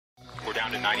down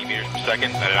to 90 meters per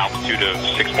second at an altitude of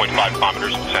 6.5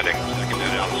 kilometers, descending second at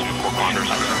an altitude of 4 kilometers.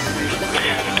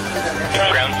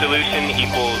 Ground solution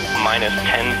equals minus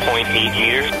 10.8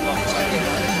 meters.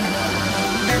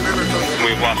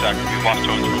 We've lost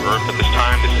tones from Earth at this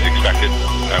time. This is expected.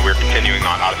 We're continuing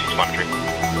on Odyssey's telemetry.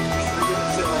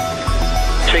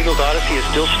 Signaled Odyssey is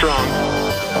still strong.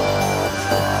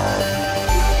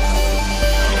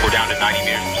 We're down to 90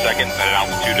 meters per second at an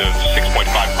altitude of 6.5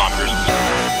 kilometers.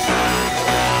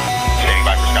 Standing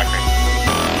by for sky crane.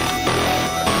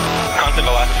 Constant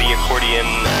velocity accordion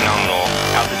nominal.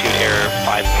 Altitude error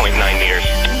 5.9 meters.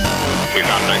 We've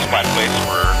found a nice flat place.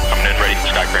 We're coming in ready for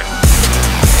sky crane.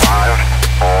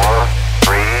 5, 4,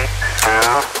 3,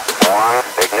 2, 1,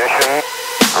 ignition,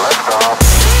 liftoff.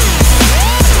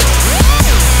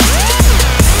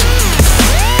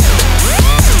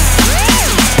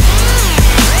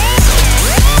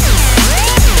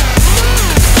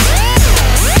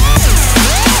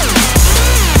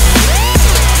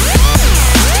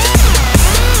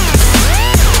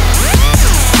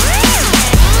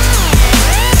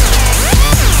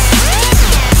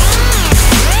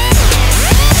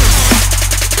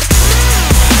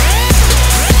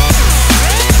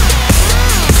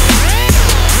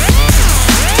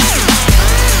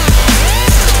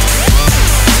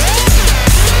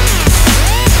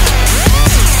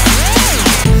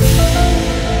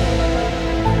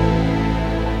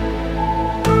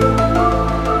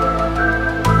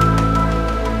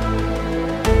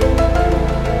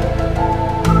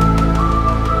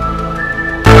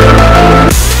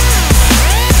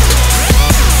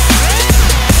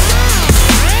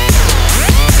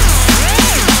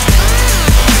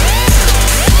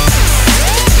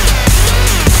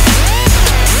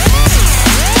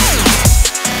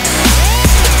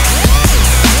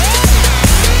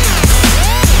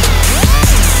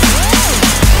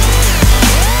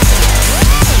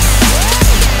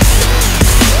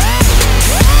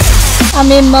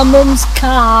 I'm in my mum's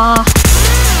car.